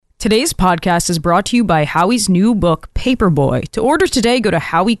Today's podcast is brought to you by Howie's new book, Paperboy. To order today, go to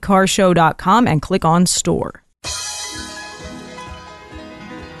howiecarshow.com and click on store.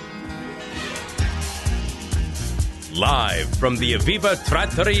 Live from the Aviva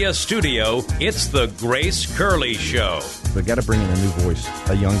Trattoria studio, it's the Grace Curley Show. They've got to bring in a new voice,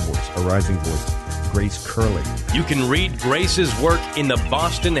 a young voice, a rising voice. Grace Curley. You can read Grace's work in the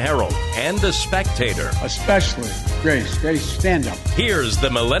Boston Herald and the Spectator. Especially Grace. Grace, stand up. Here's the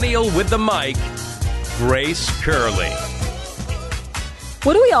millennial with the mic, Grace Curley.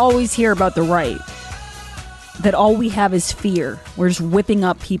 What do we always hear about the right? That all we have is fear. We're just whipping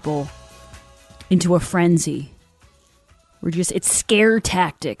up people into a frenzy. It's scare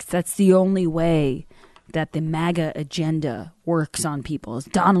tactics. That's the only way that the MAGA agenda works on people. As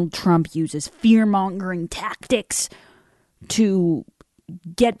Donald Trump uses fear-mongering tactics to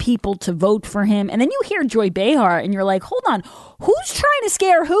get people to vote for him. And then you hear Joy Behar and you're like, hold on, who's trying to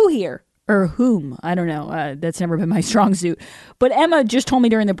scare who here? Or whom? I don't know. That's never been my strong suit. But Emma just told me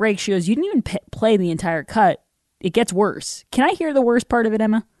during the break, she goes, you didn't even play the entire cut. It gets worse. Can I hear the worst part of it,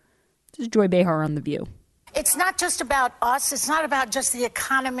 Emma? This is Joy Behar on The View. It's not just about us. It's not about just the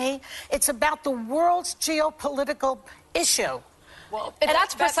economy. It's about the world's geopolitical issue. Well,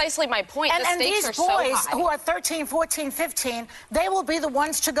 that's precisely my point. And these boys who are 13, 14, 15, they will be the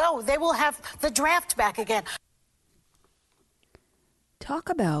ones to go. They will have the draft back again. Talk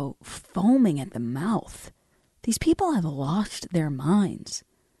about foaming at the mouth. These people have lost their minds.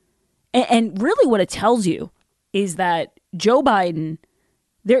 And really what it tells you is that Joe Biden...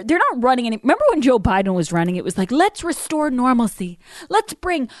 They're not running any. Remember when Joe Biden was running? It was like, let's restore normalcy. Let's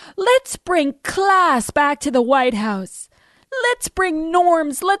bring class back to the White House. Let's bring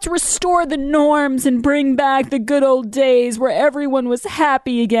norms. Let's restore the norms and bring back the good old days where everyone was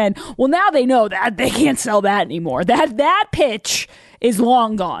happy again. Well, now they know that they can't sell that anymore. That pitch is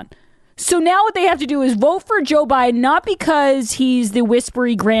long gone. So now what they have to do is vote for Joe Biden, not because he's the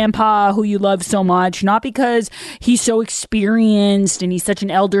whispery grandpa who you love so much, not because he's so experienced and he's such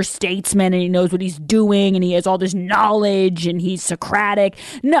an elder statesman and he knows what he's doing and he has all this knowledge and he's Socratic.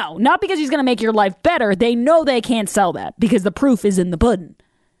 No, not because he's going to make your life better. They know they can't sell that because the proof is in the pudding.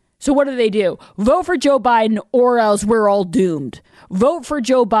 So what do? Vote for Joe Biden or else we're all doomed. Vote for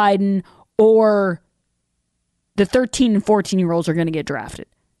Joe Biden or the 13 and 14-year-olds are going to get drafted.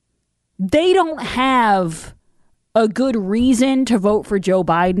 They don't have a good reason to vote for Joe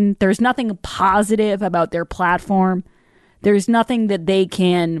Biden. There's nothing positive about their platform. There's nothing that they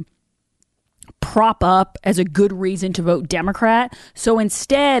can prop up as a good reason to vote Democrat. So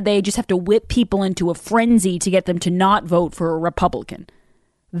instead, they just have to whip people into a frenzy to get them to not vote for a Republican.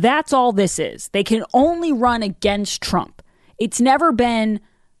 That's all this is. They can only run against Trump. It's never been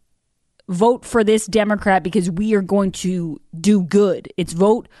vote for this Democrat because we are going to do good. It's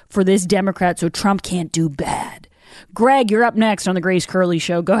vote for this Democrat so Trump can't do bad. Greg, you're up next on the Grace Curley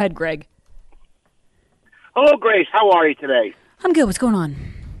Show. Go ahead, Greg. Hello, Grace. How are you today? I'm good. What's going on?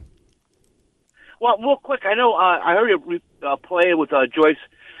 Well, real quick, I know I heard you play with Joyce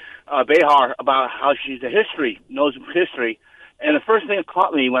Behar about how she's knows history. And the first thing that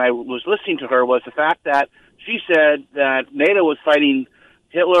caught me when I was listening to her was the fact that she said that NATO was fighting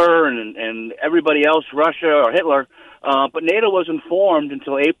Hitler and everybody else, Russia or Hitler, but NATO wasn't formed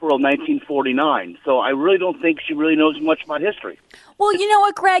until April of 1949. So I really don't think she really knows much about history. Well, you know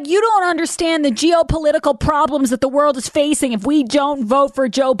what, Greg? You don't understand the geopolitical problems that the world is facing if we don't vote for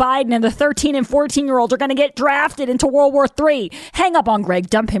Joe Biden and the 13 and 14-year-olds are going to get drafted into World War III. Hang up on Greg.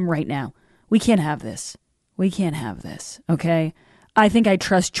 Dump him right now. We can't have this. Okay? I think I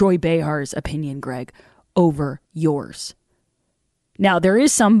trust Joy Behar's opinion, Greg, over yours. Now, there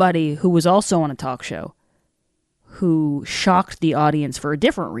is somebody who was also on a talk show who shocked the audience for a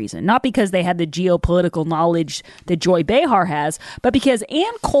different reason. Not because they had the geopolitical knowledge that Joy Behar has, but because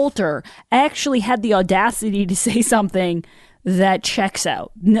Ann Coulter actually had the audacity to say something that checks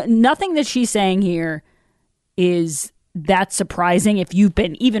out. Nothing that she's saying here is that surprising if you've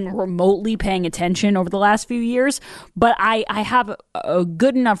been even remotely paying attention over the last few years. But I have a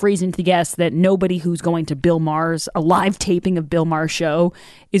good enough reason to guess that nobody who's going to Bill Maher's, a live taping of Bill Maher's show,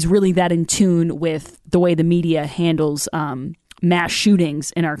 is really that in tune with the way the media handles mass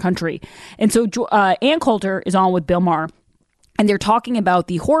shootings in our country. And so Ann Coulter is on with Bill Maher. And they're talking about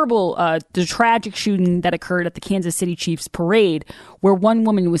the horrible, the tragic shooting that occurred at the Kansas City Chiefs parade, where one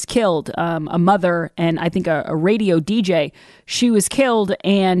woman was killed, a mother and I think a radio DJ. She was killed,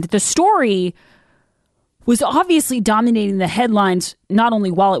 and the story was obviously dominating the headlines, not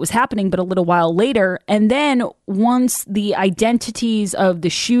only while it was happening, but a little while later. And then once the identities of the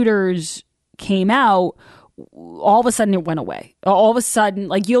shooters came out, all of a sudden it went away. All of a sudden,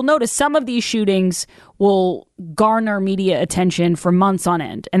 like, you'll notice some of these shootings will garner media attention for months on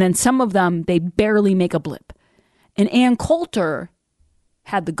end. And then some of them, they barely make a blip. And Ann Coulter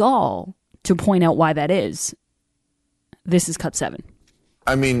had the gall to point out why that is. This is Cut 7.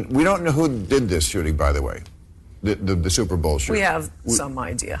 I mean, we don't know who did this shooting, by the way, the Super Bowl shooting. We have some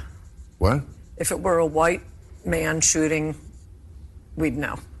idea. What? If it were a white man shooting, we'd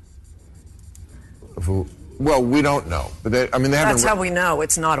know. Well, we don't know. But they haven't. That's how we know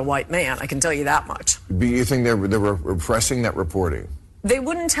it's not a white man. I can tell you that much. Do you think they were repressing that reporting? They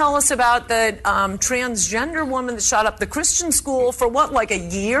wouldn't tell us about the transgender woman that shot up the Christian school for what, like a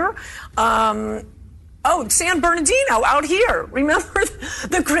year? San Bernardino out here. Remember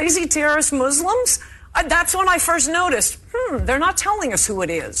the crazy terrorist Muslims? That's when I first noticed, they're not telling us who it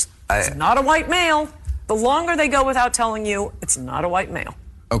is. It's not a white male. The longer they go without telling you, it's not a white male.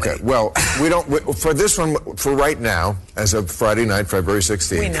 Okay, well, we don't, for this one, for right now, as of Friday night, February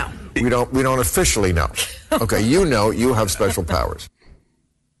 16th. We know. We don't officially know. Okay, you know, you have special powers.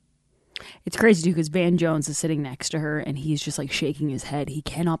 It's crazy, too, because Van Jones is sitting next to her, and he's just, like, shaking his head. He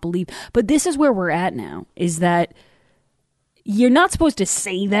cannot believe. But this is where we're at now, is that you're not supposed to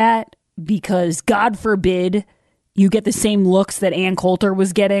say that because, God forbid, you get the same looks that Ann Coulter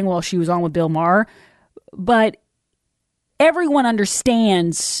was getting while she was on with Bill Maher. But everyone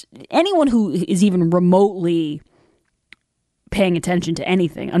understands, anyone who is even remotely paying attention to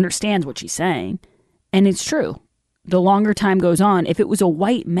anything understands what she's saying. And it's true. The longer time goes on, if it was a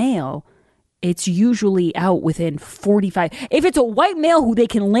white male, it's usually out within 45. If it's a white male who they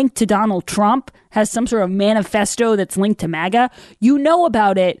can link to Donald Trump, has some sort of manifesto that's linked to MAGA, you know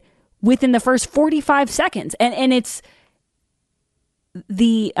about it within the first 45 seconds. And it's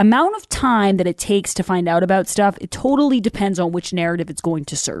the amount of time that it takes to find out about stuff. It totally depends on which narrative it's going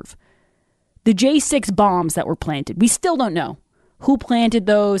to serve. The J6 bombs that were planted, we still don't know who planted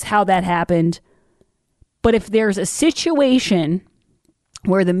those, how that happened. But if there's a situation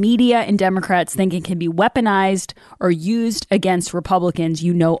where the media and Democrats think it can be weaponized or used against Republicans,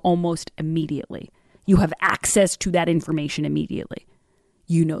 you know almost immediately. You have access to that information immediately.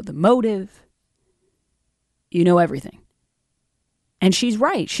 You know the motive. You know everything. And she's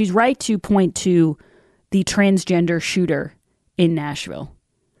right. She's right to point to the transgender shooter in Nashville.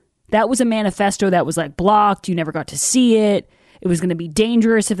 That was a manifesto that was like blocked. You never got to see it. It was going to be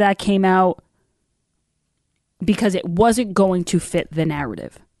dangerous if that came out, because it wasn't going to fit the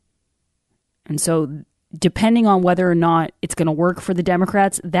narrative. And so depending on whether or not it's going to work for the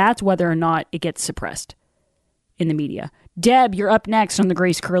Democrats, that's whether or not it gets suppressed in the media. Deb, you're up next on the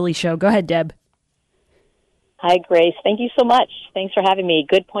Grace Curley Show. Go ahead, Deb. Hi, Grace. Thank you so much. Thanks for having me.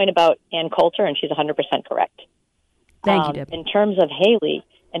 Good point about Ann Coulter, and she's 100% correct. Thank you, Deb. In terms of Haley,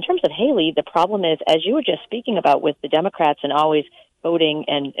 the problem is, as you were just speaking about with the Democrats and always voting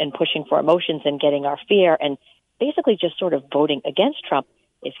and pushing for emotions and getting our fear and basically just sort of voting against Trump.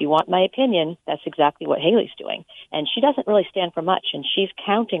 If you want my opinion, that's exactly what Haley's doing. And she doesn't really stand for much, and she's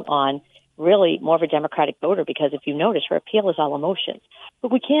counting on really more of a Democratic voter, because if you notice, her appeal is all emotions.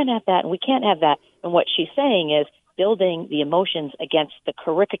 But we can't have that, and we can't have that. And what she's saying is building the emotions against the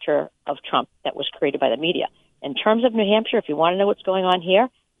caricature of Trump that was created by the media. In terms of New Hampshire, if you want to know what's going on here,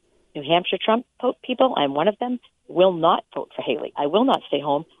 New Hampshire Trump people, I'm one of them, will not vote for Haley. I will not stay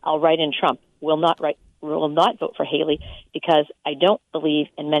home. I'll write in Trump. Will not vote for Haley, because I don't believe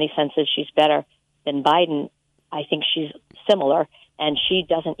in many senses she's better than Biden. I think she's similar, and she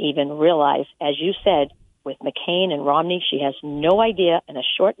doesn't even realize, as you said, with McCain and Romney, she has no idea and a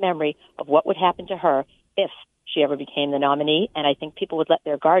short memory of what would happen to her if she ever became the nominee. And I think people would let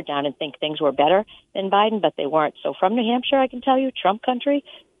their guard down and think things were better than Biden, but they weren't. So from New Hampshire, I can tell you, Trump country,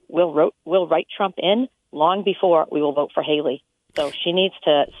 we'll write Trump in long before we will vote for Haley. So she needs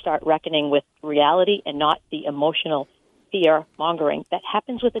to start reckoning with reality and not the emotional fear mongering that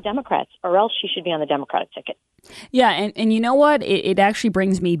happens with the Democrats, or else she should be on the Democratic ticket. Yeah, and you know what? It actually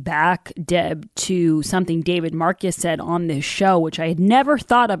brings me back, Deb, to something David Marcus said on this show, which I had never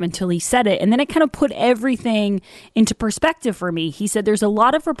thought of until he said it. And then it kind of put everything into perspective for me. He said there's a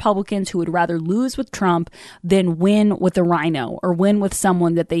lot of Republicans who would rather lose with Trump than win with a rhino or win with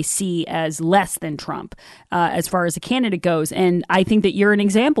someone that they see as less than Trump as far as a candidate goes. And I think that you're an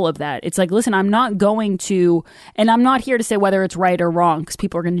example of that. It's like, listen, I'm not going to, and I'm not here to say whether it's right or wrong, because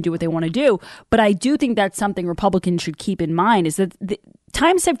people are going to do what they want to do. But I do think that's something Republicans should keep in mind, is that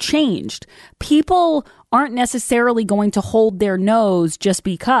times have changed. People aren't necessarily going to hold their nose just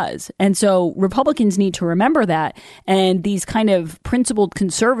because. And so Republicans need to remember that. And these kind of principled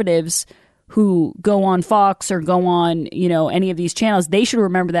conservatives who go on Fox or go on, any of these channels, they should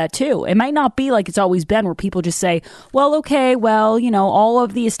remember that too. It might not be like it's always been where people just say, well, okay, well, all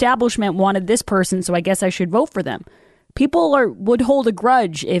of the establishment wanted this person, so I guess I should vote for them. People would hold a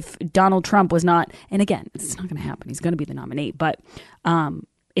grudge if Donald Trump was not, and again, it's not going to happen. He's going to be the nominee, but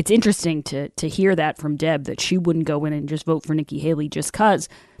it's interesting to hear that from Deb, that she wouldn't go in and just vote for Nikki Haley just because.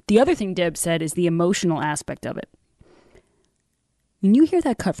 The other thing Deb said is the emotional aspect of it. When you hear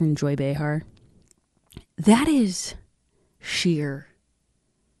that cut from Joy Behar, that is sheer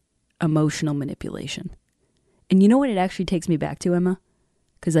emotional manipulation. And you know what it actually takes me back to, Emma?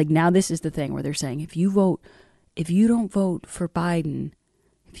 Because now this is the thing where they're saying, if you don't vote for Biden,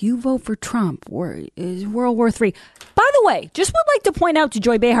 if you vote for Trump, is World War III. By the way, just would like to point out to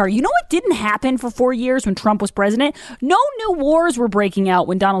Joy Behar, you know what didn't happen for 4 years when Trump was president? No new wars were breaking out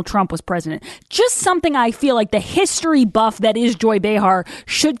when Donald Trump was president. Just something I feel like the history buff that is Joy Behar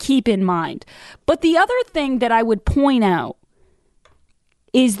should keep in mind. But the other thing that I would point out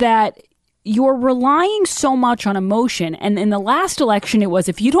is that you're relying so much on emotion. And in the last election, it was,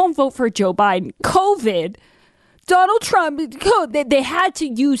 if you don't vote for Joe Biden, COVID, Donald Trump, they had to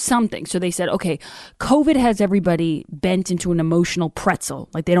use something. So they said, okay, COVID has everybody bent into an emotional pretzel.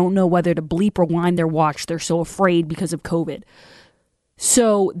 Like they don't know whether to bleep or wind their watch. They're so afraid because of COVID.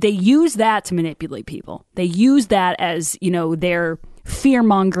 So they use that to manipulate people. They use that as, their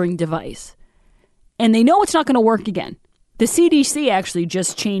fear-mongering device. And they know it's not going to work again. The CDC actually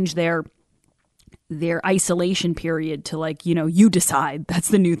just changed their isolation period to you decide. That's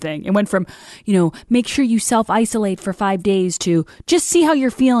the new thing. It went from, make sure you self-isolate for 5 days to just see how you're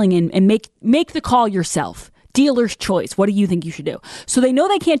feeling and make the call yourself. Dealer's choice. What do you think you should do? So they know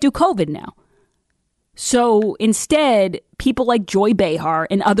they can't do COVID now. So instead, people like Joy Behar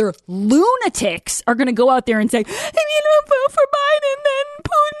and other lunatics are going to go out there and say, if you don't vote for Biden, then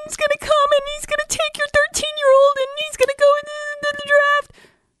Putin's going to come and he's going to take your 13-year-old and he's going to go into the draft.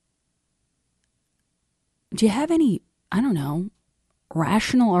 Do you have any,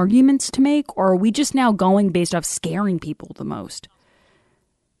 rational arguments to make? Or are we just now going based off scaring people the most?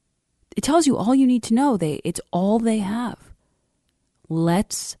 It tells you all you need to know. It's all they have.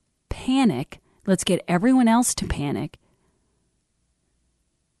 Let's panic. Let's get everyone else to panic.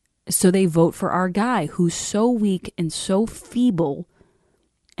 So they vote for our guy who's so weak and so feeble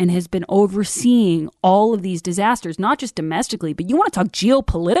and has been overseeing all of these disasters, not just domestically, but you want to talk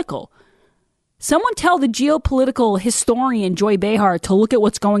geopolitical. Someone tell the geopolitical historian Joy Behar to look at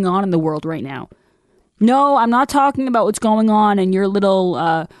what's going on in the world right now. No, I'm not talking about what's going on in your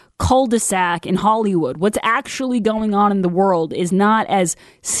little cul-de-sac in Hollywood. What's actually going on in the world is not as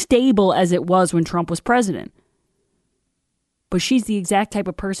stable as it was when Trump was president. But she's the exact type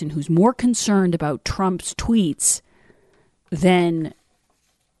of person who's more concerned about Trump's tweets than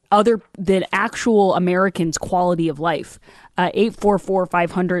actual Americans' quality of life.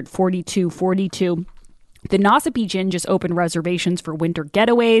 844-500-4242. The Nauset Beach Inn just opened reservations for winter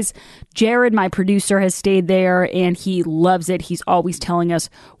getaways. Jared, my producer, has stayed there and he loves it. He's always telling us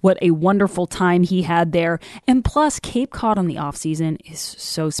what a wonderful time he had there. And plus, Cape Cod on the off season is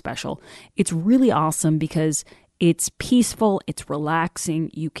so special. It's really awesome because it's peaceful, it's relaxing.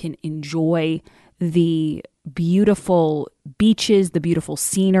 You can enjoy the beautiful beaches, the beautiful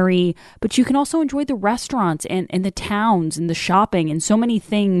scenery, but you can also enjoy the restaurants and the towns and the shopping and so many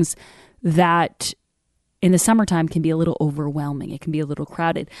things that in the summertime can be a little overwhelming. It can be a little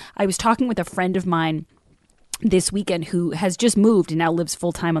crowded. I was talking with a friend of mine this weekend who has just moved and now lives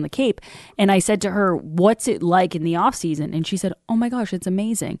full time on the Cape. And I said to her, what's it like in the off season? And she said, oh my gosh, it's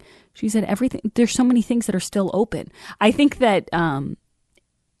amazing. She said, there's so many things that are still open. I think that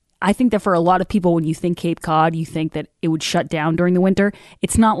for a lot of people, when you think Cape Cod, you think that it would shut down during the winter.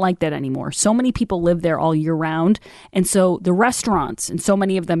 It's not like that anymore. So many people live there all year round. And so the restaurants, and so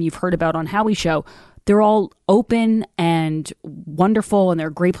many of them you've heard about on Howie Show, they're all open and wonderful, and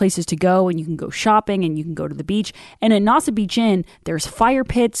they're great places to go, and you can go shopping and you can go to the beach. And at Nauset Beach Inn, there's fire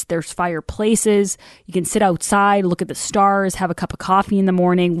pits, there's fireplaces. You can sit outside, look at the stars, have a cup of coffee in the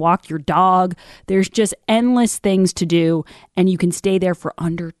morning, walk your dog. There's just endless things to do, and you can stay there for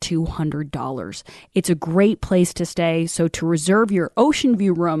under $200. It's a great place to stay. So to reserve your ocean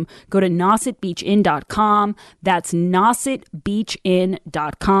view room, go to nausetbeachinn.com. That's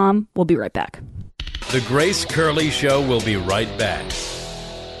nausetbeachinn.com. We'll be right back. The Grace Curley Show will be right back.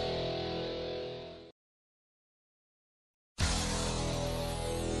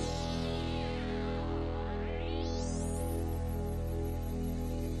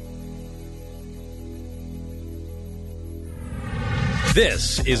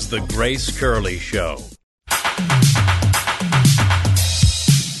 This is The Grace Curley Show.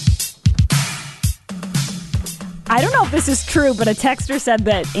 I don't know if this is true, but a texter said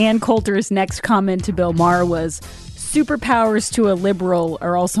that Ann Coulter's next comment to Bill Maher was, superpowers to a liberal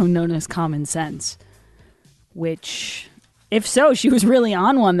are also known as common sense. Which, if so, she was really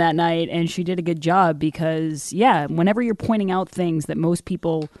on one that night, and she did a good job because, yeah, whenever you're pointing out things that most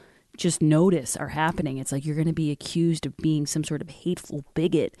people just notice are happening, it's like you're going to be accused of being some sort of hateful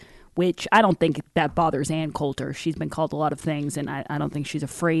bigot, which I don't think that bothers Ann Coulter. She's been called a lot of things, and I don't think she's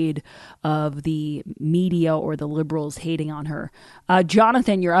afraid of the media or the liberals hating on her.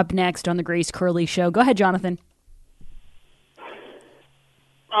 Jonathan, you're up next on the Grace Curley Show. Go ahead, Jonathan.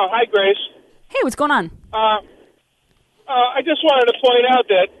 Oh, hi, Grace. Hey, what's going on? I just wanted to point out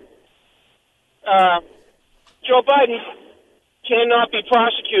that Joe Biden cannot be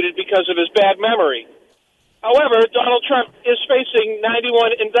prosecuted because of his bad memory. However, Donald Trump is facing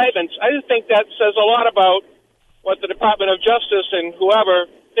 91 indictments. I just think that says a lot about what the Department of Justice and whoever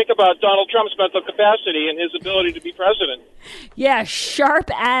think about Donald Trump's mental capacity and his ability to be president. Yeah, sharp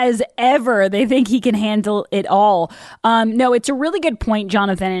as ever. They think he can handle it all. No, it's a really good point,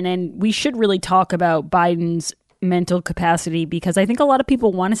 Jonathan, and we should really talk about Biden's mental capacity because I think a lot of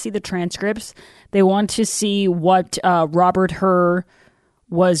people want to see the transcripts. They want to see what Robert Hur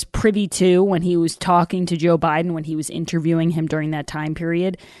was privy to when he was talking to Joe Biden, when he was interviewing him during that time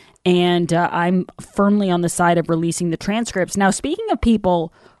period. And I'm firmly on the side of releasing the transcripts. Now, speaking of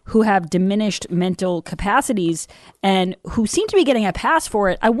people who have diminished mental capacities and who seem to be getting a pass for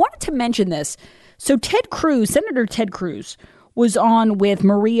it, I wanted to mention this. So Senator Ted Cruz was on with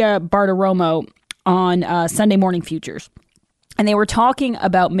Maria Bartiromo on Sunday Morning Futures. And they were talking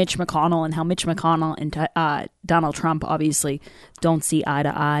about Mitch McConnell and how Mitch McConnell and Donald Trump obviously don't see eye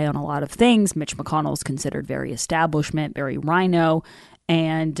to eye on a lot of things. Mitch McConnell is considered very establishment, very rhino,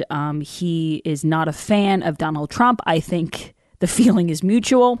 and he is not a fan of Donald Trump. I think the feeling is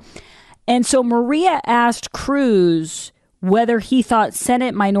mutual. And so Maria asked Cruz whether he thought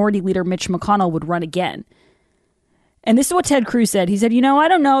Senate Minority Leader Mitch McConnell would run again. And this is what Ted Cruz said. He said, I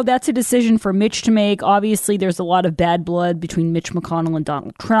don't know. That's a decision for Mitch to make. Obviously, there's a lot of bad blood between Mitch McConnell and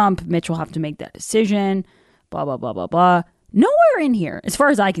Donald Trump. Mitch will have to make that decision. Blah, blah, blah, blah, blah. Nowhere in here, as far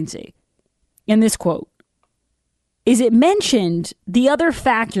as I can see, in this quote, is it mentioned the other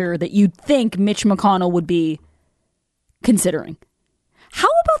factor that you'd think Mitch McConnell would be considering. How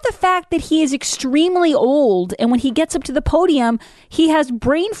about the fact that he is extremely old and when he gets up to the podium, he has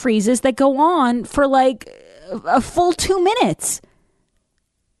brain freezes that go on for like a full 2 minutes?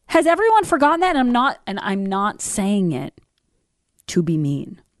 Has everyone forgotten that? And I'm not saying it to be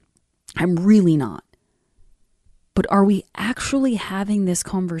mean. I'm really not. But are we actually having this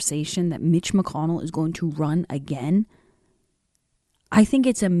conversation that Mitch McConnell is going to run again? I think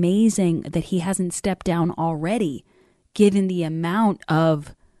it's amazing that he hasn't stepped down already, given the amount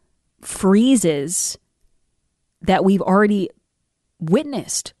of freezes that we've already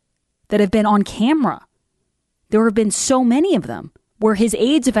witnessed that have been on camera. There have been so many of them where his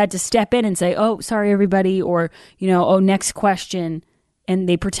aides have had to step in and say, oh, sorry, everybody, or, oh, next question, and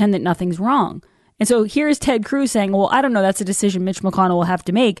they pretend that nothing's wrong. And so here's Ted Cruz saying, well, I don't know, that's a decision Mitch McConnell will have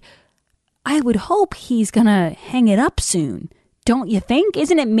to make. I would hope he's going to hang it up soon. Don't you think?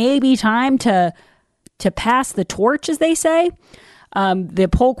 Isn't it maybe time to pass the torch, as they say? The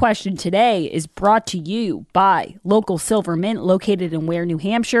poll question today is brought to you by local Silver Mint located in Ware, New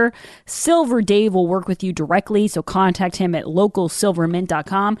Hampshire. Silver Dave will work with you directly, so contact him at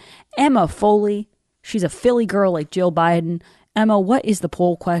localsilvermint.com. Emma Foley, she's a Philly girl like Jill Biden. Emma, what is the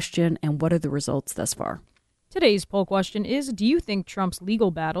poll question and what are the results thus far? Today's poll question is, do you think Trump's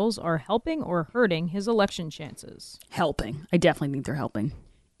legal battles are helping or hurting his election chances? Helping. I definitely think they're helping.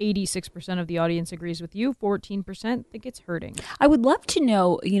 86% of the audience agrees with you. 14% think it's hurting. I would love to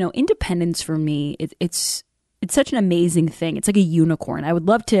know, independence for me, it's such an amazing thing. It's like a unicorn. I would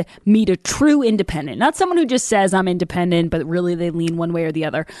love to meet a true independent, not someone who just says I'm independent, but really they lean one way or the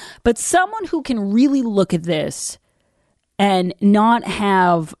other, but someone who can really look at this and not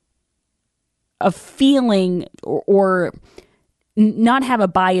have a feeling or not have a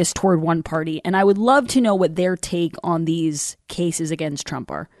bias toward one party. And I would love to know what their take on these cases against Trump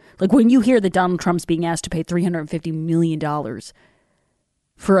are. Like when you hear that Donald Trump's being asked to pay $350 million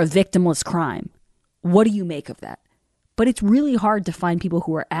for a victimless crime, what do you make of that? But it's really hard to find people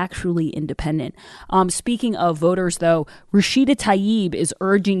who are actually independent. Speaking of voters, though, Rashida Tlaib is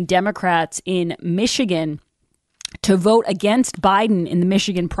urging Democrats in Michigan to vote against Biden in the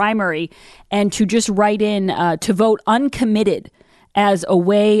Michigan primary and to just write in to vote uncommitted as a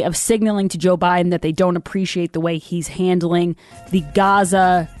way of signaling to Joe Biden that they don't appreciate the way he's handling the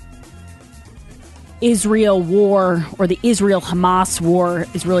Gaza-Israel war, or the Israel-Hamas war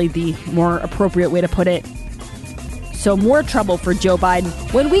is really the more appropriate way to put it. So more trouble for Joe Biden.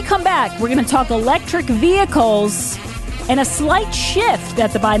 When we come back, we're going to talk electric vehicles and a slight shift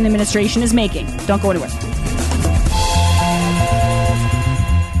that the Biden administration is making. Don't go anywhere.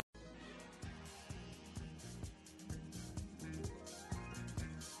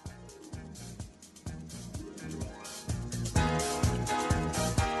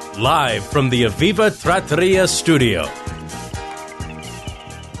 Live from the Aviva Trattoria studio.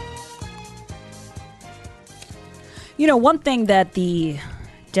 You know, one thing that the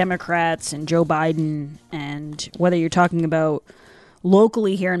Democrats and Joe Biden, and whether you're talking about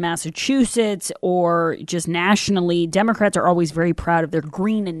locally here in Massachusetts or just nationally, Democrats are always very proud of their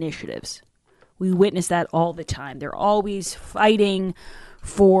green initiatives. We witness that all the time. They're always fighting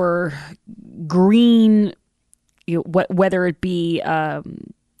for green, whether it be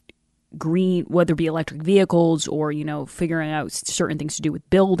green, whether it be electric vehicles or, figuring out certain things to do with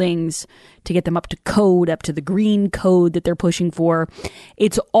buildings to get them up to code, up to the green code that they're pushing for.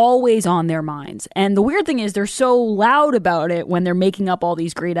 It's always on their minds. And the weird thing is they're so loud about it when they're making up all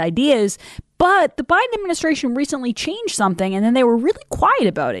these great ideas. But the Biden administration recently changed something and then they were really quiet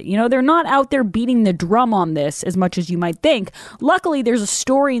about it. They're not out there beating the drum on this as much as you might think. Luckily, there's a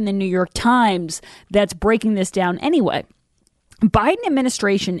story in the New York Times that's breaking this down anyway. Biden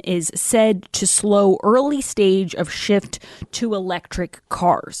administration is said to slow early stage of shift to electric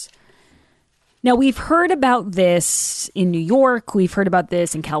cars. Now, we've heard about this in New York. We've heard about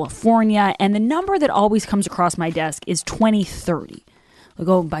this in California. And the number that always comes across my desk is 2030. We'll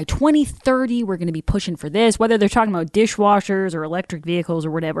go by 2030, we're going to be pushing for this, whether they're talking about dishwashers or electric vehicles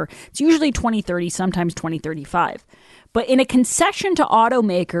or whatever. It's usually 2030, sometimes 2035. But in a concession to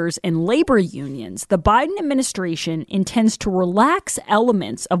automakers and labor unions, the Biden administration intends to relax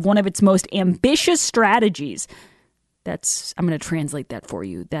elements of one of its most ambitious strategies. I'm going to translate that for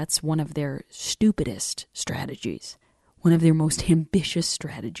you. That's one of their stupidest strategies, one of their most ambitious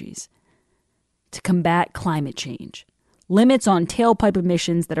strategies to combat climate change. Limits on tailpipe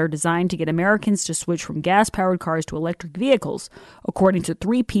emissions that are designed to get Americans to switch from gas-powered cars to electric vehicles, according to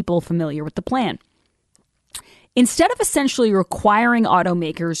 3 people familiar with the plan. Instead of essentially requiring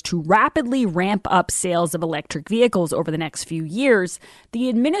automakers to rapidly ramp up sales of electric vehicles over the next few years, the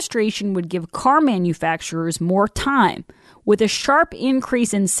administration would give car manufacturers more time, with a sharp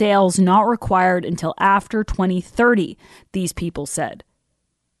increase in sales not required until after 2030, these people said.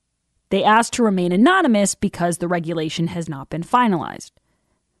 They asked to remain anonymous because the regulation has not been finalized.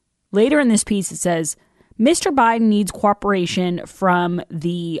 Later in this piece, it says, Mr. Biden needs cooperation from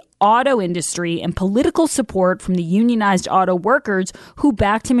the auto industry and political support from the unionized auto workers who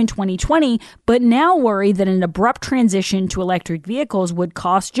backed him in 2020, but now worry that an abrupt transition to electric vehicles would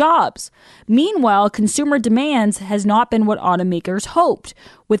cost jobs. Meanwhile, consumer demands has not been what automakers hoped,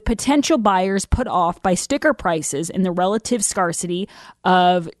 with potential buyers put off by sticker prices and the relative scarcity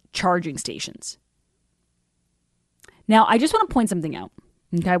of charging stations. Now, I just want to point something out.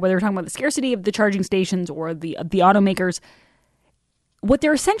 Okay, whether we're talking about the scarcity of the charging stations or the automakers, what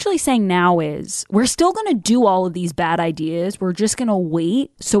they're essentially saying now is we're still going to do all of these bad ideas. We're just going to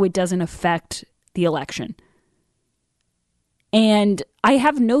wait so it doesn't affect the election. And I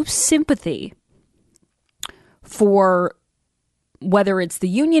have no sympathy for whether it's the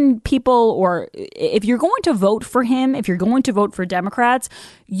union people or if you're going to vote for him, if you're going to vote for Democrats,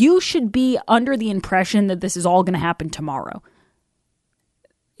 you should be under the impression that this is all going to happen tomorrow.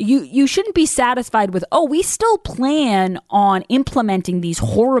 You shouldn't be satisfied with, we still plan on implementing these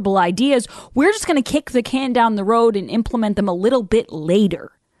horrible ideas. We're just going to kick the can down the road and implement them a little bit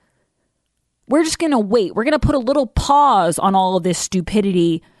later. We're just going to wait. We're going to put a little pause on all of this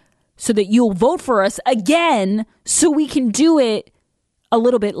stupidity so that you'll vote for us again so we can do it a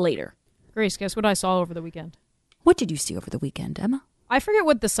little bit later. Grace, guess what I saw over the weekend? What did you see over the weekend, Emma? I forget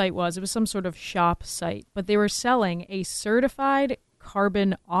what the site was. It was some sort of shop site, but they were selling a certified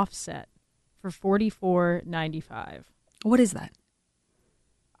carbon offset for $44.95. What is that?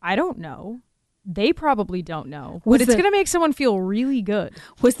 I don't know. They probably don't know. But it's going to make someone feel really good.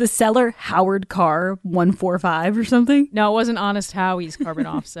 Was the seller Howard Carr 145 or something? No, it wasn't Honest Howie's carbon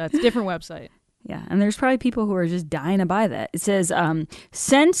offsets. Different website. Yeah, and there's probably people who are just dying to buy that. It says,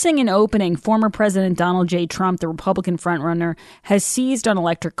 sensing an opening, former President Donald J. Trump, the Republican frontrunner, has seized on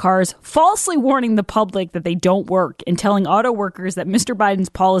electric cars, falsely warning the public that they don't work and telling auto workers that Mr. Biden's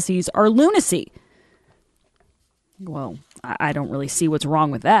policies are lunacy. Well, I don't really see what's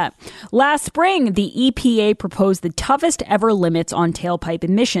wrong with that. Last spring, the EPA proposed the toughest ever limits on tailpipe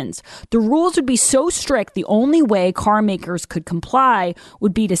emissions. The rules would be so strict, the only way car makers could comply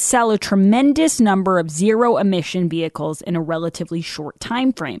would be to sell a tremendous number of zero-emission vehicles in a relatively short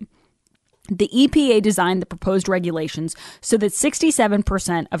time frame. The EPA designed the proposed regulations so that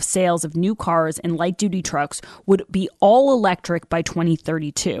 67% of sales of new cars and light-duty trucks would be all electric by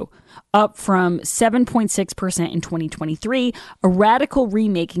 2032, up from 7.6% in 2023, a radical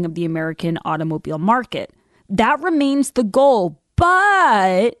remaking of the American automobile market. That remains the goal,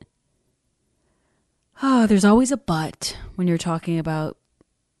 but there's always a but when you're talking about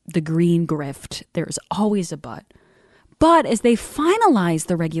the green grift. There's always a but. But as they finalize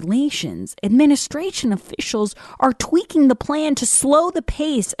the regulations, administration officials are tweaking the plan to slow the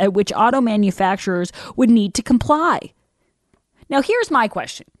pace at which auto manufacturers would need to comply. Now, here's my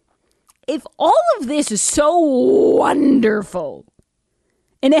question. If all of this is so wonderful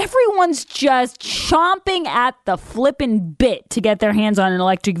and everyone's just chomping at the flippin' bit to get their hands on an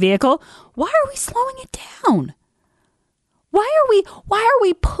electric vehicle, why are we slowing it down? Why are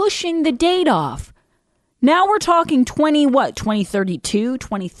we pushing the date off? Now we're talking 2032,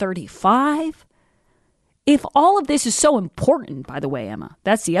 2035? If all of this is so important, by the way, Emma,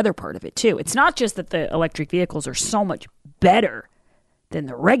 that's the other part of it too. It's not just that the electric vehicles are so much better than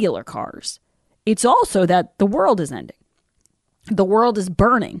the regular cars. It's also that the world is ending. The world is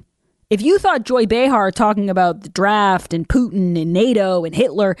burning. If you thought Joy Behar talking about the draft and Putin and NATO and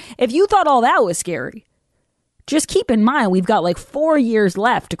Hitler, if you thought all that was scary, just keep in mind, we've got like 4 years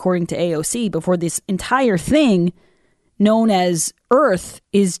left, according to AOC, before this entire thing known as Earth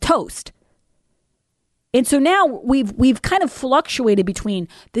is toast. And so now we've kind of fluctuated between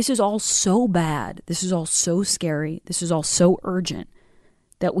this is all so bad, this is all so scary, this is all so urgent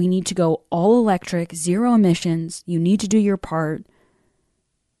that we need to go all electric, zero emissions, you need to do your part,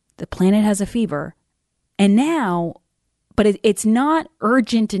 the planet has a fever. And now, but it's not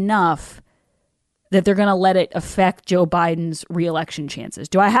urgent enough that they're going to let it affect Joe Biden's reelection chances.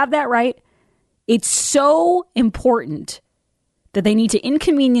 Do I have that right? It's so important that they need to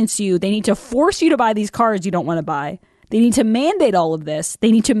inconvenience you. They need to force you to buy these cars you don't want to buy. They need to mandate all of this.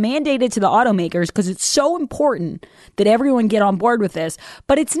 They need to mandate it to the automakers because it's so important that everyone get on board with this.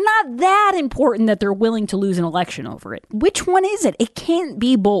 But it's not that important that they're willing to lose an election over it. Which one is it? It can't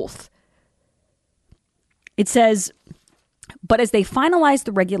be both. It says, but as they finalize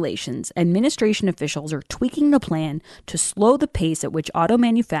the regulations, administration officials are tweaking the plan to slow the pace at which auto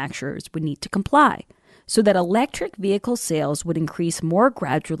manufacturers would need to comply so that electric vehicle sales would increase more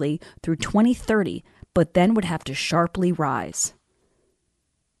gradually through 2030, but then would have to sharply rise.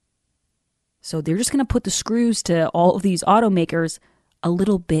 So they're just going to put the screws to all of these automakers a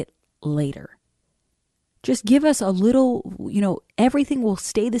little bit later. Just give us a little, everything will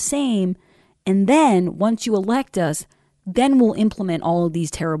stay the same. And then once you elect us, then we'll implement all of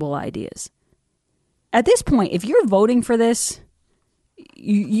these terrible ideas. At this point, if you're voting for this,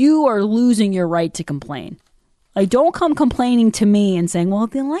 you are losing your right to complain. Like, don't come complaining to me and saying, well,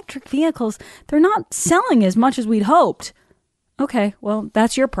 the electric vehicles, they're not selling as much as we'd hoped. Okay, well,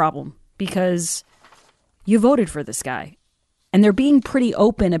 that's your problem because you voted for this guy. And they're being pretty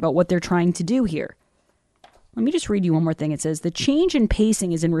open about what they're trying to do here. Let me just read you one more thing. It says, the change in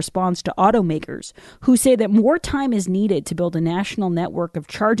pacing is in response to automakers who say that more time is needed to build a national network of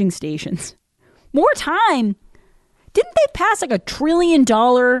charging stations. More time? Didn't they pass like $1 trillion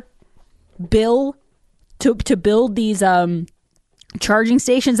bill to build these charging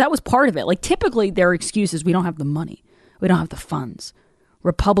stations? That was part of it. Like, typically their excuse is we don't have the money. We don't have the funds.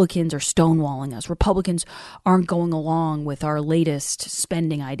 Republicans are stonewalling us. Republicans aren't going along with our latest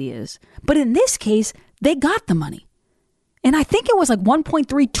spending ideas. But in this case, they got the money. And I think it was like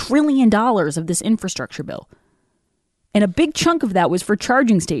 $1.3 trillion of this infrastructure bill. And a big chunk of that was for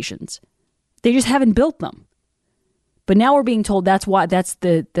charging stations. They just haven't built them. But now we're being told that's what's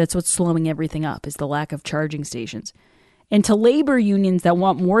slowing everything up, is the lack of charging stations. And to labor unions that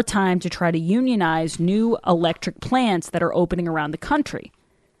want more time to try to unionize new electric plants that are opening around the country,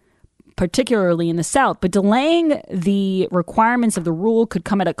 particularly in the South. But delaying the requirements of the rule could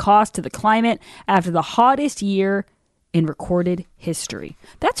come at a cost to the climate after the hottest year in recorded history.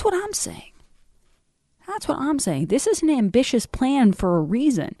 That's what I'm saying. That's what I'm saying. This is an ambitious plan for a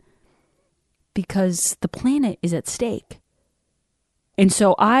reason, because the planet is at stake. And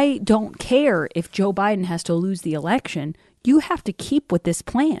so I don't care if Joe Biden has to lose the election. You have to keep with this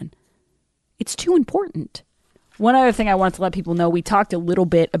plan. It's too important. One other thing I wanted to let people know, we talked a little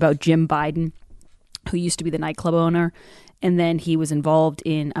bit about Jim Biden, who used to be the nightclub owner, and then he was involved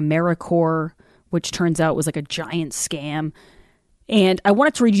in AmeriCorps, which turns out was like a giant scam. And I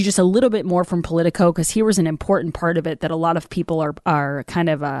wanted to read you just a little bit more from Politico because here was an important part of it that a lot of people are kind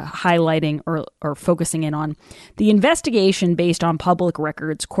of highlighting or focusing in on. The investigation, based on public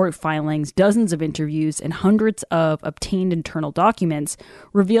records, court filings, dozens of interviews, and hundreds of obtained internal documents,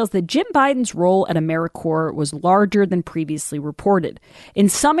 reveals that Jim Biden's role at AmeriCorps was larger than previously reported. In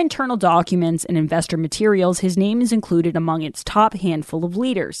some internal documents and investor materials, his name is included among its top handful of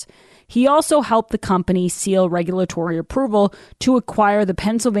leaders. He also helped the company seal regulatory approval to acquire the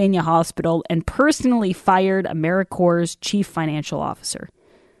Pennsylvania hospital and personally fired AmeriCorps' chief financial officer.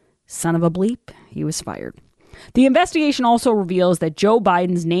 Son of a bleep, he was fired. The investigation also reveals that Joe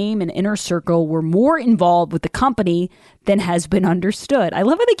Biden's name and inner circle were more involved with the company than has been understood. I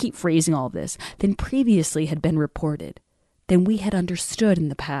love how they keep phrasing all of this. Than previously had been reported, than we had understood in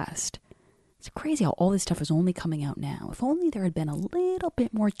the past. It's crazy how all this stuff is only coming out now. If only there had been a little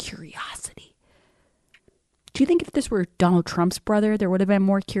bit more curiosity. Do you think if this were Donald Trump's brother, there would have been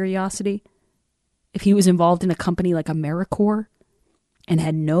more curiosity? If he was involved in a company like AmeriCorps and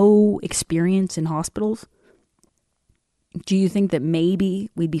had no experience in hospitals? Do you think that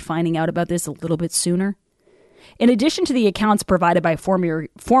maybe we'd be finding out about this a little bit sooner? In addition to the accounts provided by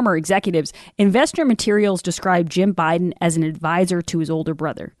former executives, investor materials describe Jim Biden as an advisor to his older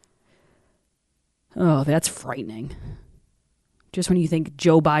brother. Oh, that's frightening. Just when you think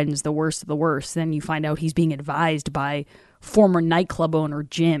Joe Biden's the worst of the worst, then you find out he's being advised by former nightclub owner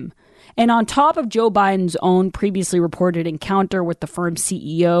Jim. And on top of Joe Biden's own previously reported encounter with the firm's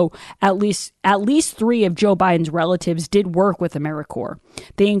CEO, at least 3 of Joe Biden's relatives did work with AmeriCorps.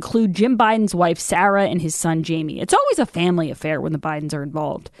 They include Jim Biden's wife, Sarah, and his son, Jamie. It's always a family affair when the Bidens are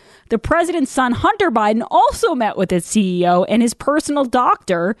involved. The president's son, Hunter Biden, also met with its CEO, and his personal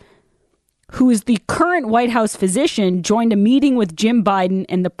doctor, who is the current White House physician, joined a meeting with Jim Biden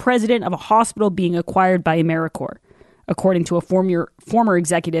and the president of a hospital being acquired by AmeriCorps, according to a former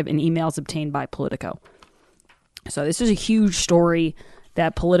executive in emails obtained by Politico. So this is a huge story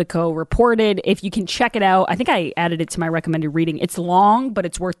that Politico reported. If you can check it out, I think I added it to my recommended reading. It's long, but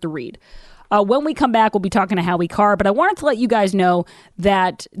it's worth the read. When we come back, we'll be talking to Howie Carr, but I wanted to let you guys know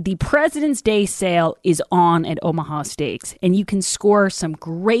that the President's Day sale is on at Omaha Steaks, and you can score some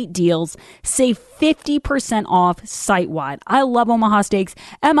great deals. Save 50% off site-wide. I love Omaha Steaks.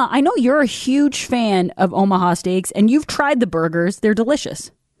 Emma, I know you're a huge fan of Omaha Steaks, and you've tried the burgers. They're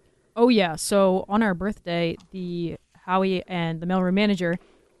delicious. Oh, yeah. So on our birthday, the Howie and the mailroom manager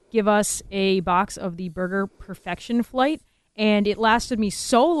give us a box of the Burger Perfection Flight. And it lasted me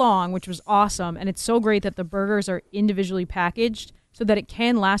so long, which was awesome. And it's so great that the burgers are individually packaged so that it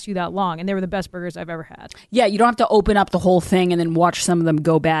can last you that long. And they were the best burgers I've ever had. Yeah, you don't have to open up the whole thing and then watch some of them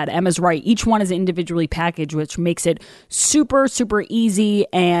go bad. Emma's right. Each one is individually packaged, which makes it super, super easy.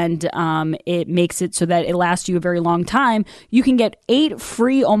 And it makes it so that it lasts you a very long time. You can get 8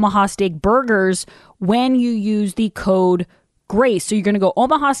 free Omaha Steak burgers when you use the code GRACE. So you're going to go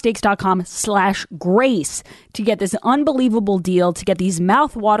omahasteaks.com/grace to get this unbelievable deal, to get these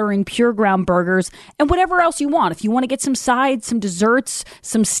mouth-watering pure ground burgers and whatever else you want. If you want to get some sides, some desserts,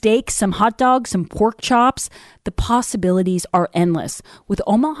 some steaks, some hot dogs, some pork chops, the possibilities are endless. With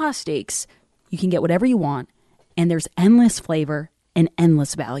Omaha Steaks, you can get whatever you want, and there's endless flavor and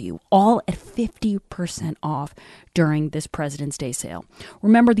endless value, all at 50% off during this President's Day sale.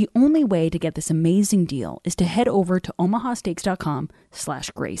 Remember, the only way to get this amazing deal is to head over to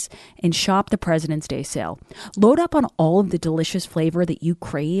omahasteaks.com/grace and shop the President's Day sale. Load up on all of the delicious flavor that you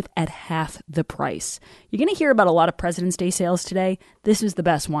crave at half the price. You're going to hear about a lot of President's Day sales today. This is the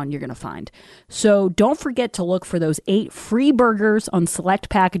best one you're going to find. So don't forget to look for those 8 free burgers on select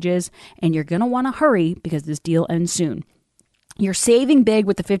packages, and you're going to want to hurry because this deal ends soon. You're saving big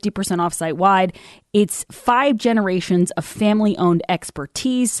with the 50% off site-wide. It's 5 generations of family-owned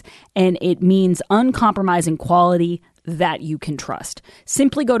expertise, and it means uncompromising quality that you can trust.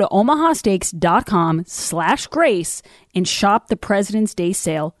 Simply go to omahasteaks.com/grace and shop the President's Day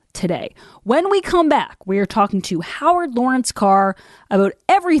sale today. When we come back, we are talking to Howard Lawrence Carr about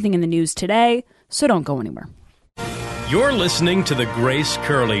everything in the news today, so don't go anywhere. You're listening to The Grace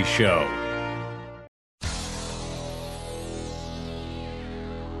Curley Show.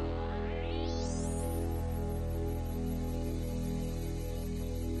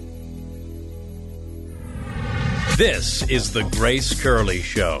 This is The Grace Curley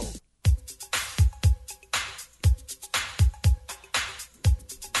Show.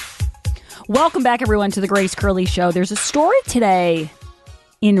 Welcome back, everyone, to The Grace Curley Show. There's a story today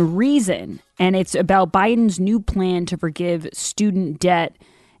in Reason, and it's about Biden's new plan to forgive student debt.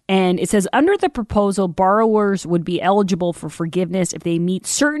 And it says, under the proposal, borrowers would be eligible for forgiveness if they meet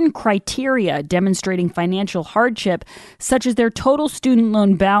certain criteria demonstrating financial hardship, such as their total student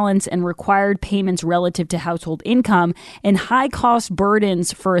loan balance and required payments relative to household income, and high-cost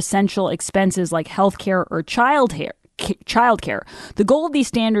burdens for essential expenses like healthcare or childcare. The goal of these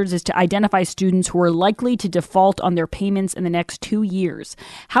standards is to identify students who are likely to default on their payments in the next 2 years.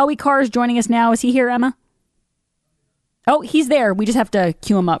 Howie Carr is joining us now. Is he here, Emma? Oh, he's there. We just have to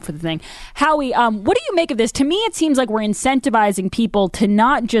queue him up for the thing. Howie, what do you make of this? To me, it seems like we're incentivizing people to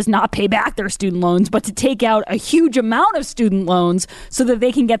not just not pay back their student loans, but to take out a huge amount of student loans so that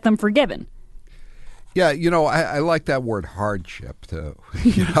they can get them forgiven. Yeah, I like that word hardship, too.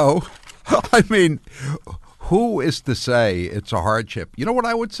 I mean, who is to say it's a hardship? You know what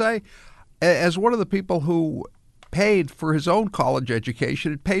I would say? As one of the people who paid for his own college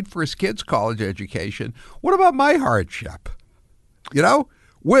education and paid for his kids' college education, what about my hardship?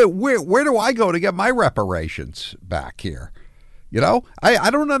 Where do I go to get my reparations back here? I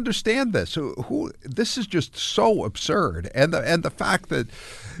don't understand this. This is just so absurd, and the fact that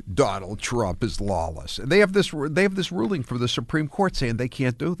Donald Trump is lawless, and they have this ruling from the Supreme Court saying they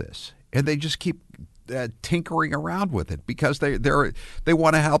can't do this, and they just keep tinkering around with it because they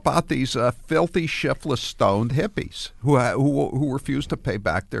want to help out these filthy, shiftless, stoned hippies who refuse to pay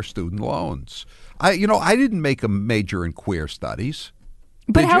back their student loans. I didn't make a major in queer studies.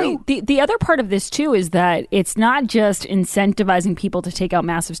 But Howie, the other part of this, too, is that it's not just incentivizing people to take out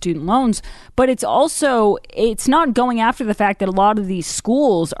massive student loans, but it's not going after the fact that a lot of these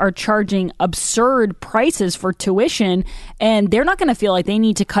schools are charging absurd prices for tuition, and they're not going to feel like they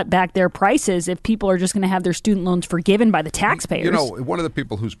need to cut back their prices if people are just going to have their student loans forgiven by the taxpayers. One of the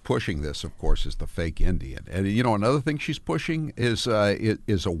people who's pushing this, of course, is the fake Indian. And, another thing she's pushing is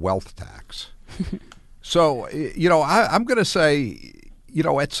a wealth tax. So, I'm going to say,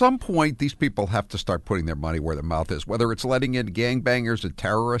 at some point, these people have to start putting their money where their mouth is, whether it's letting in gangbangers and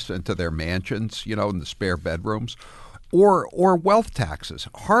terrorists into their mansions, in the spare bedrooms, or wealth taxes.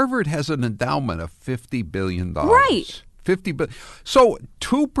 Harvard has an endowment of $50 billion. Right. $50 billion. So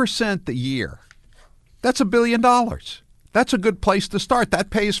 2% a year, that's $1 billion. That's a good place to start. That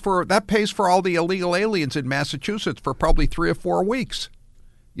pays for all the illegal aliens in Massachusetts for probably 3 or 4 weeks.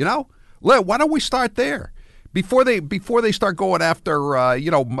 Why don't we start there? Before they start going after,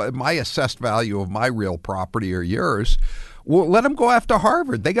 my assessed value of my real property or yours, well, let them go after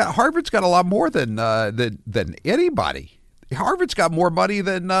Harvard. Harvard's got a lot more than anybody. Harvard's got more money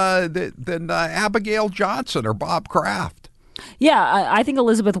than Abigail Johnson or Bob Kraft. Yeah, I think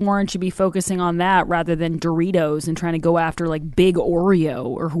Elizabeth Warren should be focusing on that rather than Doritos and trying to go after like Big Oreo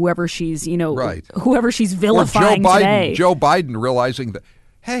or whoever she's whoever she's vilifying today. Joe Biden realizing that,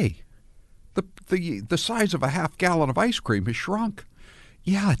 hey, the size of a half gallon of ice cream has shrunk.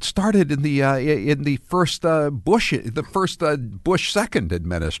 Yeah, it started in the first Bush second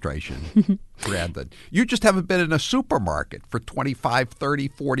administration, Brandon. You just haven't been in a supermarket for 25, 30,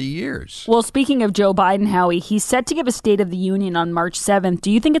 40 years. Well, speaking of Joe Biden, Howie, he's set to give a State of the Union on March 7th.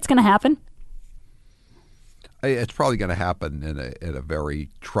 Do you think it's going to happen? It's probably going to happen in a very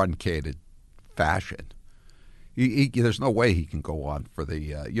truncated fashion. There's no way he can go on for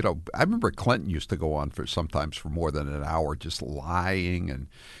the, I remember Clinton used to go on sometimes for more than an hour just lying and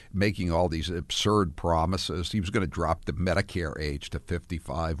making all these absurd promises. He was going to drop the Medicare age to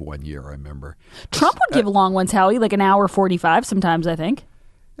 55 one year, I remember. Trump would give long ones, Howie, like an hour 45 sometimes, I think.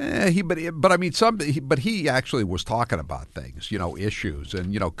 But he actually was talking about things, issues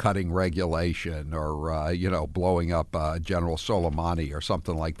and, cutting regulation or, blowing up General Soleimani or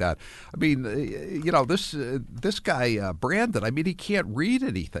something like that. I mean, this guy, Brandon, he can't read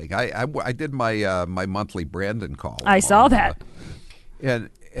anything. I did my monthly Brandon call. I saw that. And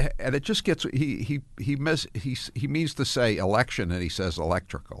it just gets, he means to say election and he says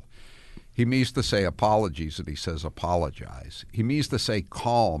electrical. He means to say apologies, and he says apologize. He means to say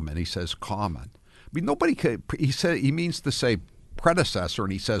calm, and he says common. Nobody could. He means to say predecessor,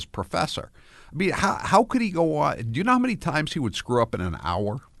 and he says professor. How could he go on? Do you know how many times he would screw up in an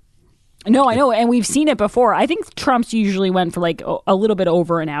hour? No, I know, and we've seen it before. I think Trump's usually went for like a little bit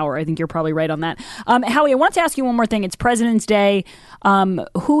over an hour. I think you're probably right on that. Howie, I want to ask you one more thing. It's President's Day.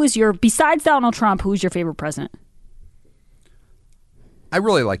 Besides Donald Trump, who's your favorite president? I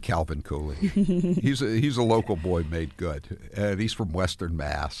really like Calvin Cooley. He's a local boy made good, and he's from Western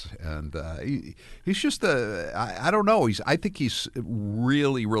Mass, and he's just I don't know. I think he's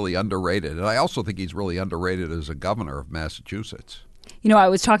really, really underrated, and I also think he's really underrated as a governor of Massachusetts. I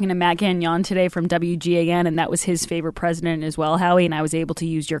was talking to Matt Gagnon today from WGAN, and that was his favorite president as well, Howie, and I was able to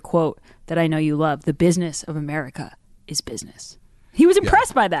use your quote that I know you love: "The business of America is business." He was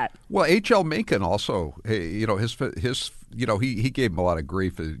impressed by that. Well, H.L. Mencken also, he gave him a lot of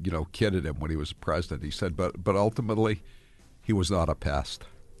grief, kidded him when he was president. He said, but ultimately, he was not a pest.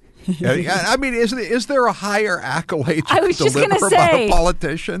 I mean, is there a higher accolade to deliver about a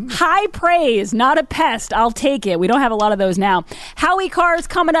politician? High praise, not a pest. I'll take it. We don't have a lot of those now. Howie Carr's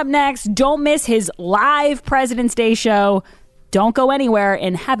coming up next. Don't miss his live President's Day show. Don't go anywhere,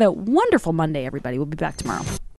 and have a wonderful Monday, everybody. We'll be back tomorrow.